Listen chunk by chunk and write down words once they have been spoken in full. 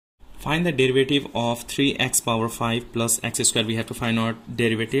Find the derivative of 3x power 5 plus x square. We have to find out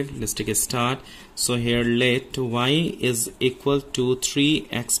derivative. Let's take a start. So here let y is equal to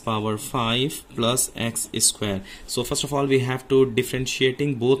 3x power 5 plus x square. So first of all we have to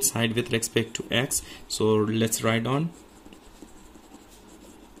differentiating both sides with respect to x. So let's write on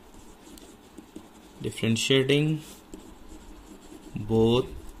differentiating both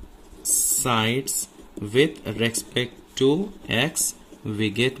sides with respect to x.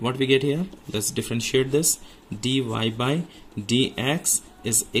 We get what we get here. Let's differentiate this. Dy by dx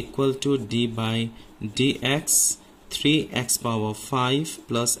is equal to d by dx 3x power 5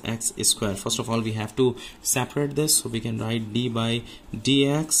 plus x square. First of all we have to separate this, so we can write d by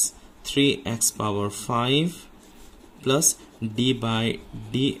dx 3x power 5 plus d by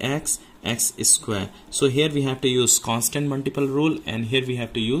dx x square. So here we have to use constant multiple rule, and here we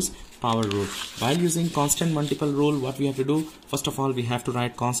have to use power rule. While using constant multiple rule, what we have to do, first of all we have to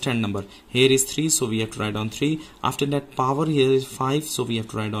write constant number. Here is 3, so we have to write on 3. After that power here is 5, so we have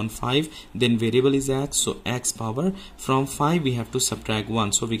to write on 5. Then variable is x, so x power. From 5 we have to subtract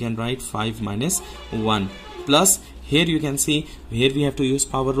 1, so we can write 5 minus 1 plus. Here you can see, here we have to use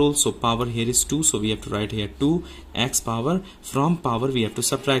power rule, so power here is 2, so we have to write here 2 x power. From power we have to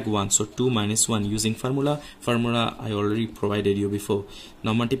subtract 1, so 2 minus 1 using formula I already provided you before.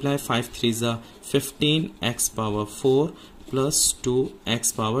 Now multiply 5 3 is 15 x power 4 plus 2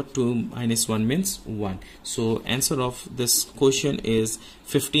 x power. 2 minus 1 means 1. So answer of this question is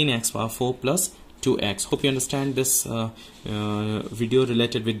 15 x power 4 plus 2x. Hope you understand this video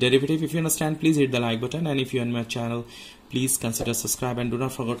related with derivative. If you understand, please hit the like button, and if you are on my channel, please consider subscribe, and do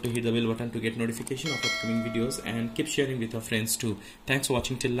not forget to hit the bell button to get notification of upcoming videos, and keep sharing with your friends too. Thanks for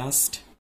watching till last.